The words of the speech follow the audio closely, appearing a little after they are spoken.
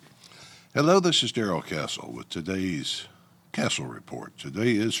Hello, this is Darrell Castle with today's Castle Report.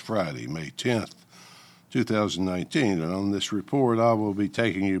 Today is Friday, May 10th, 2019, and on this report I will be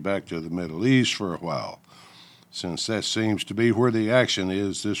taking you back to the Middle East for a while. Since that seems to be where the action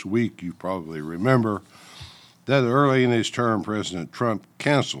is this week, you probably remember that early in his term, President Trump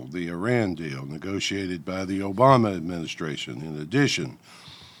canceled the Iran deal negotiated by the Obama administration. In addition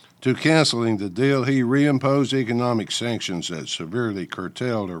to canceling the deal, he reimposed economic sanctions that severely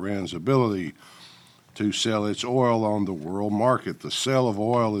curtailed Iran's ability to sell its oil on the world market. The sale of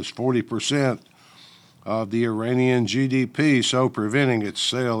oil is 40% of the Iranian GDP, so preventing its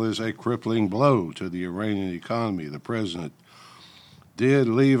sale is a crippling blow to the Iranian economy. The president did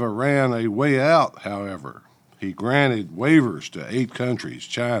leave Iran a way out, however. He granted waivers to 8 countries: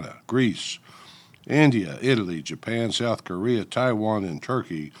 China, Greece, India, Italy, Japan, South Korea, Taiwan, and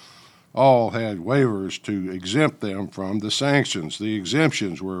Turkey. All had waivers to exempt them from the sanctions. The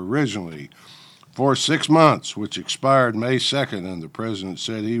exemptions were originally for 6 months, which expired May 2nd, and the president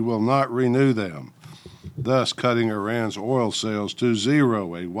said he will not renew them, thus cutting Iran's oil sales to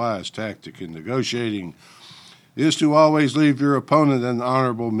zero. A wise tactic in negotiating is to always leave your opponent an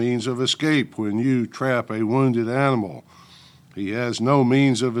honorable means of escape. When you trap a wounded animal, he has no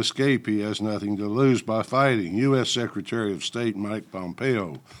means of escape. He has nothing to lose by fighting. U.S. Secretary of State Mike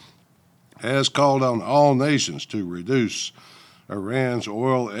Pompeo has called on all nations to reduce Iran's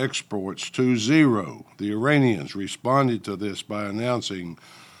oil exports to zero. The Iranians responded to this by announcing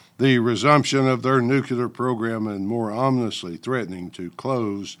the resumption of their nuclear program and more ominously threatening to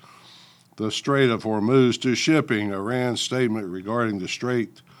close the Strait of Hormuz to shipping. Iran's statement regarding the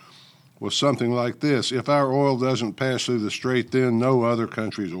strait was something like this: if our oil doesn't pass through the strait, then no other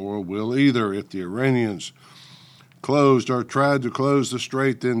country's oil will either. If the Iranians closed or tried to close the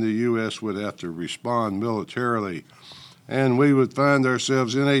strait, then the U.S. would have to respond militarily, and we would find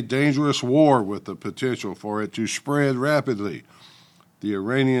ourselves in a dangerous war with the potential for it to spread rapidly. The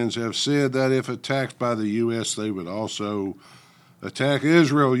Iranians have said that if attacked by the U.S., they would also attack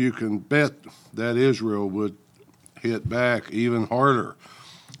Israel. You can bet that Israel would hit back even harder.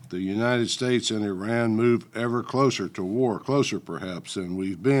 The United States and Iran move ever closer to war, closer perhaps than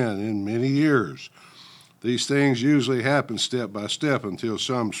we've been in many years. These things usually happen step by step until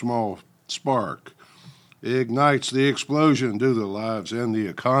some small spark ignites the explosion. Do the lives and the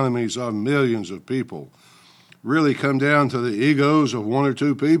economies of millions of people really come down to the egos of one or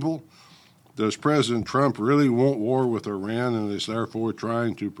two people? Does President Trump really want war with Iran and is therefore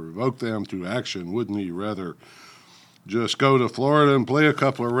trying to provoke them to action? Wouldn't he rather just go to Florida and play a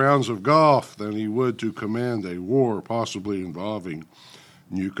couple of rounds of golf than he would to command a war possibly involving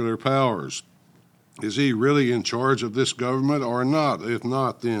nuclear powers? Is he really in charge of this government or not? If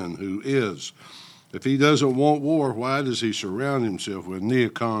not, then who is? If he doesn't want war, why does he surround himself with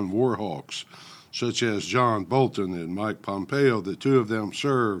neocon war hawks such as John Bolton and Mike Pompeo? The two of them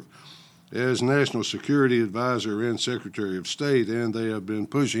serve as National Security Advisor and Secretary of State, and they have been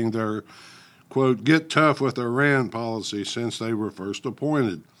pushing their, quote, get tough with Iran policy since they were first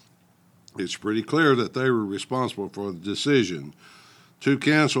appointed. It's pretty clear that they were responsible for the decision to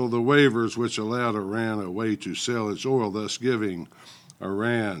cancel the waivers which allowed Iran a way to sell its oil, thus giving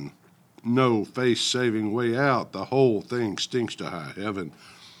Iran no face-saving way out. The whole thing stinks to high heaven.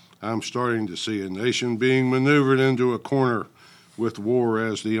 I'm starting to see a nation being maneuvered into a corner with war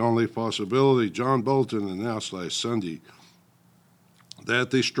as the only possibility. John Bolton announced last Sunday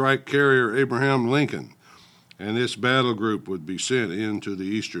that the strike carrier Abraham Lincoln and its battle group would be sent into the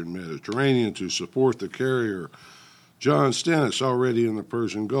eastern Mediterranean to support the carrier John Stennis, already in the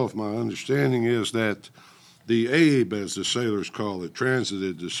Persian Gulf. My understanding is that the Abe, as the sailors call it,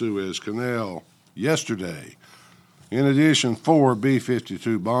 transited the Suez Canal yesterday. In addition, 4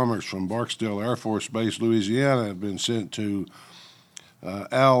 B-52 bombers from Barksdale Air Force Base, Louisiana, have been sent to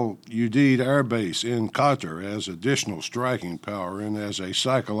Al-Udeid Air Base in Qatar as additional striking power and as a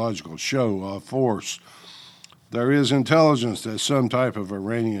psychological show of force. There is intelligence that some type of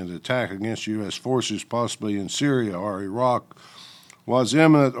Iranian attack against U.S. forces, possibly in Syria or Iraq, was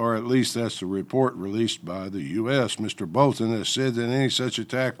imminent, or at least that's the report released by the U.S. Mr. Bolton has said that any such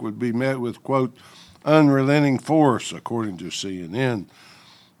attack would be met with, quote, unrelenting force, according to CNN.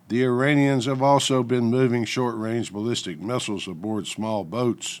 The Iranians have also been moving short-range ballistic missiles aboard small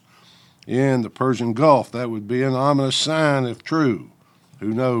boats in the Persian Gulf. That would be an ominous sign if true. Who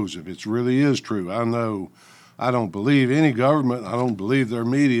knows if it really is true? I don't believe any government. I don't believe their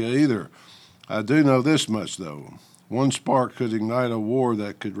media either. I do know this much, though. One spark could ignite a war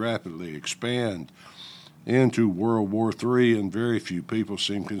that could rapidly expand into World War III, and very few people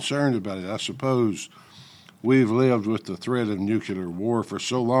seem concerned about it. I suppose We've lived with the threat of nuclear war for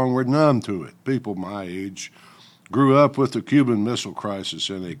so long we're numb to it. People my age grew up with the Cuban Missile Crisis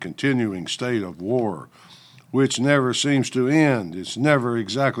in a continuing state of war, which never seems to end. It's never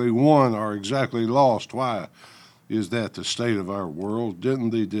exactly won or exactly lost. Why is that the state of our world?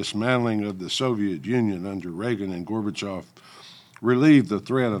 Didn't the dismantling of the Soviet Union under Reagan and Gorbachev relieve the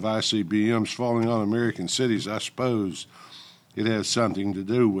threat of ICBMs falling on American cities? I suppose it has something to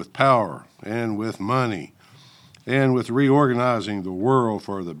do with power and with money and with reorganizing the world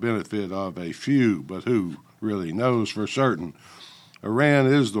for the benefit of a few, but who really knows for certain? Iran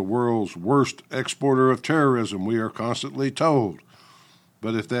is the world's worst exporter of terrorism, we are constantly told.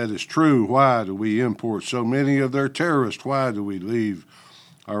 But if that is true, why do we import so many of their terrorists? Why do we leave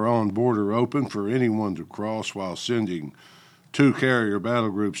our own border open for anyone to cross while sending 2 carrier battle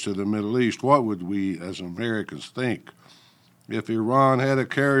groups to the Middle East? What would we as Americans think if Iran had a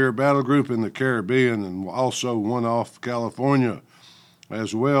carrier battle group in the Caribbean and also one off California,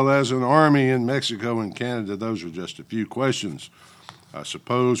 as well as an army in Mexico and Canada? Those are just a few questions I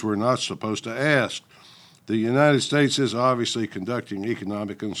suppose we're not supposed to ask. The United States is obviously conducting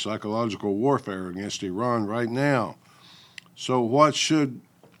economic and psychological warfare against Iran right now. So what should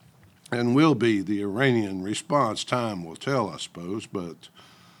and will be the Iranian response? Time will tell, I suppose, but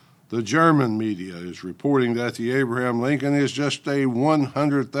the German media is reporting that the Abraham Lincoln is just a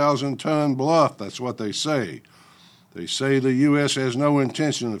 100,000-ton bluff. That's what they say. They say the U.S. has no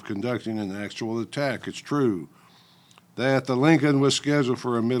intention of conducting an actual attack. It's true that the Lincoln was scheduled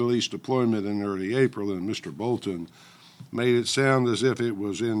for a Middle East deployment in early April, and Mr. Bolton made it sound as if it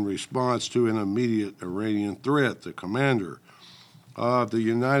was in response to an immediate Iranian threat. The commander of the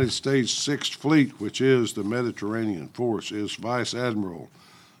United States Sixth Fleet, which is the Mediterranean force, is Vice Admiral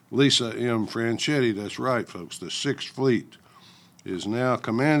Lisa M. Franchetti. That's right, folks. The Sixth Fleet is now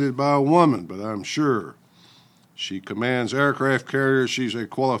commanded by a woman, but I'm sure she commands aircraft carriers. She's a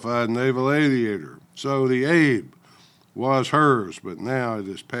qualified naval aviator. So the Abe was hers, but now it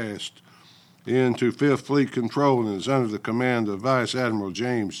has passed into Fifth Fleet control and is under the command of Vice Admiral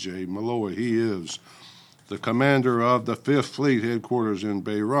James J. Malloy. He is the commander of the Fifth Fleet headquarters in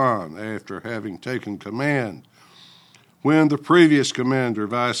Bahrain after having taken command when the previous commander,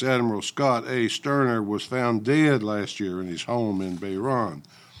 Vice Admiral Scott A. Sterner, was found dead last year in his home in Bahrain.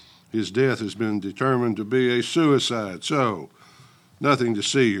 His death has been determined to be a suicide. So, nothing to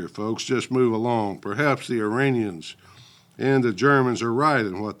see here, folks. Just move along. Perhaps the Iranians and the Germans are right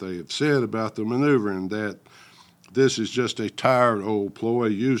in what they have said about the maneuver, and that this is just a tired old ploy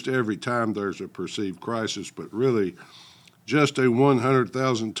used every time there's a perceived crisis, but really just a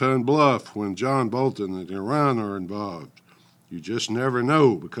 100,000-ton bluff when John Bolton and Iran are involved. You just never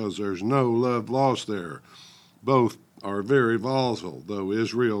know because there's no love lost there. Both are very volatile, though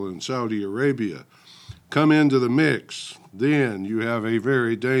Israel and Saudi Arabia come into the mix. Then you have a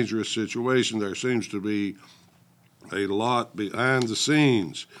very dangerous situation. There seems to be a lot behind the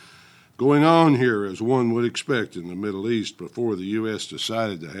scenes going on here, as one would expect in the Middle East, before the U.S.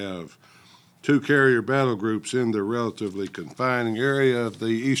 decided to have 2 carrier battle groups in the relatively confining area of the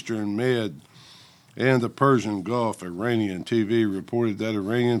Eastern Med and the Persian Gulf. Iranian TV reported that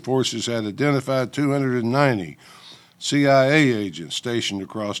Iranian forces had identified 290 CIA agents stationed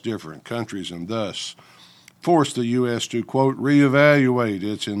across different countries and thus forced the U.S. to, quote, reevaluate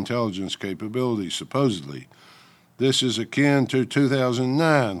its intelligence capabilities, supposedly. This is akin to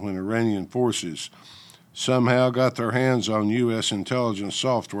 2009 when Iranian forces somehow got their hands on U.S. intelligence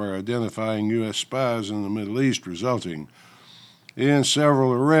software identifying U.S. spies in the Middle East, resulting in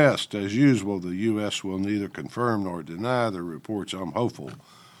several arrests. As usual, the U.S. will neither confirm nor deny the reports. I'm hopeful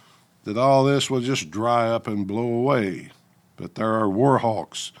that all this will just dry up and blow away. But there are war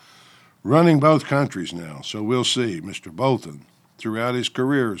hawks running both countries now, so we'll see. Mr. Bolton, throughout his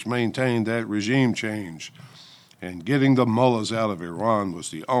career, has maintained that regime change, and getting the mullahs out of Iran was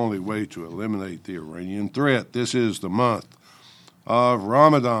the only way to eliminate the Iranian threat. This is the month of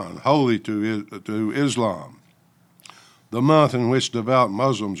Ramadan, holy to Islam, the month in which devout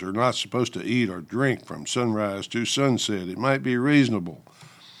Muslims are not supposed to eat or drink from sunrise to sunset. It might be reasonable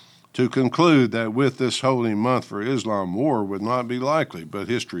to conclude that with this holy month for Islam, war would not be likely, but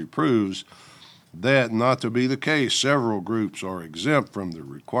history proves that not to be the case. Several groups are exempt from the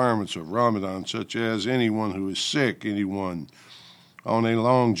requirements of Ramadan, such as anyone who is sick, anyone on a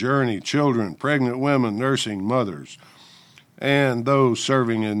long journey, children, pregnant women, nursing mothers, and those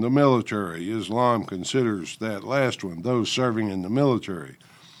serving in the military. Islam considers that last one, those serving in the military.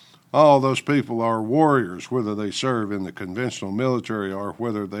 All those people are warriors, whether they serve in the conventional military or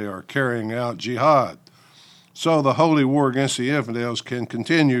whether they are carrying out jihad. So the holy war against the infidels can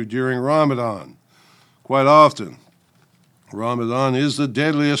continue during Ramadan. Quite often, Ramadan is the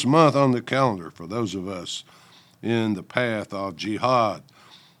deadliest month on the calendar for those of us in the path of jihad.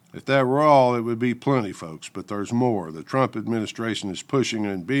 If that were all, it would be plenty, folks, but there's more. The Trump administration is pushing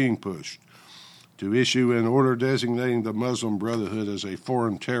and being pushed to issue an order designating the Muslim Brotherhood as a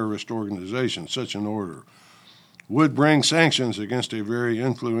foreign terrorist organization. Such an order would bring sanctions against a very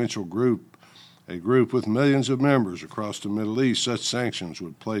influential group, a group with millions of members across the Middle East. Such sanctions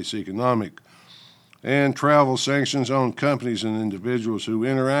would place economic and travel sanctions on companies and individuals who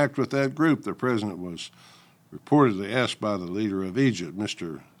interact with that group. The president was reportedly asked by the leader of Egypt,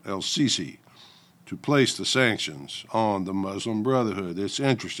 Mr. El-Sisi, to place the sanctions on the Muslim Brotherhood. It's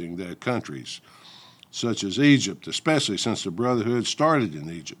interesting that countries such as Egypt, especially since the Brotherhood started in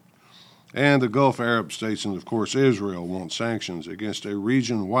Egypt, and the Gulf Arab states, and of course Israel, want sanctions against a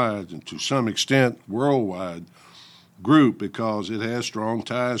region-wide and to some extent worldwide group because it has strong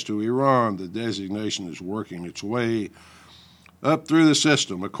ties to Iran. The designation is working its way up through the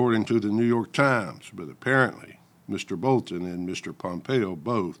system, according to the New York Times, but apparently Mr. Bolton and Mr. Pompeo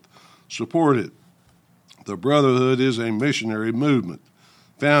both support it. The Brotherhood is a missionary movement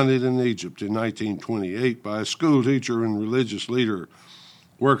founded in Egypt in 1928 by a school teacher and religious leader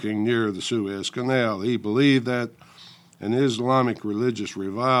working near the Suez Canal. He believed that an Islamic religious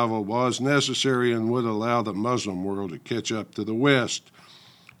revival was necessary and would allow the Muslim world to catch up to the West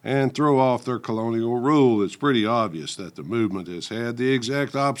and throw off their colonial rule. It's pretty obvious that the movement has had the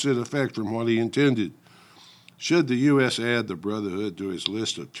exact opposite effect from what he intended. Should the U.S. add the Brotherhood to its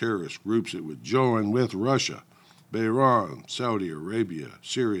list of terrorist groups, it would join with Russia, Iran, Saudi Arabia,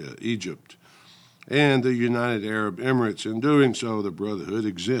 Syria, Egypt, and the United Arab Emirates. In doing so, the Brotherhood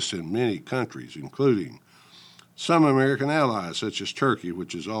exists in many countries, including some American allies, such as Turkey,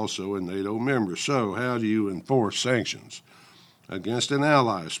 which is also a NATO member. So how do you enforce sanctions against an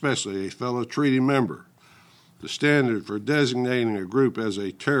ally, especially a fellow treaty member? The standard for designating a group as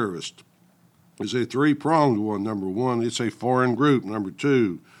a terrorist is a three-pronged one. Number one, it's a foreign group. Number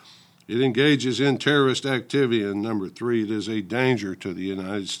two, it engages in terrorist activity. And number three, it is a danger to the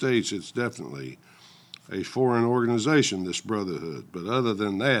United States. It's definitely a foreign organization, this Brotherhood. But other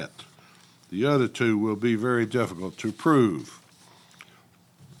than that, the other two will be very difficult to prove.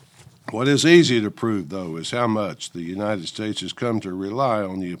 What is easy to prove, though, is how much the United States has come to rely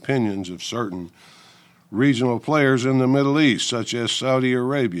on the opinions of certain regional players in the Middle East, such as Saudi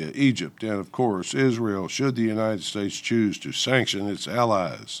Arabia, Egypt, and, of course, Israel, should the United States choose to sanction its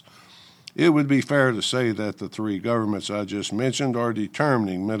allies. It would be fair to say that the three governments I just mentioned are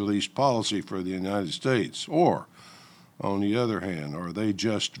determining Middle East policy for the United States, or, on the other hand, are they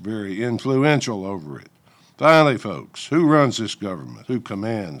just very influential over it? Finally, folks, who runs this government? Who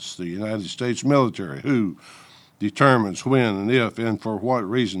commands the United States military? Who determines when and if and for what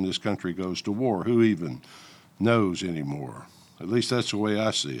reason this country goes to war? Who even knows anymore? At least that's the way I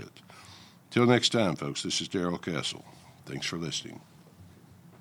see it. Till next time, folks, this is Darrell Castle. Thanks for listening.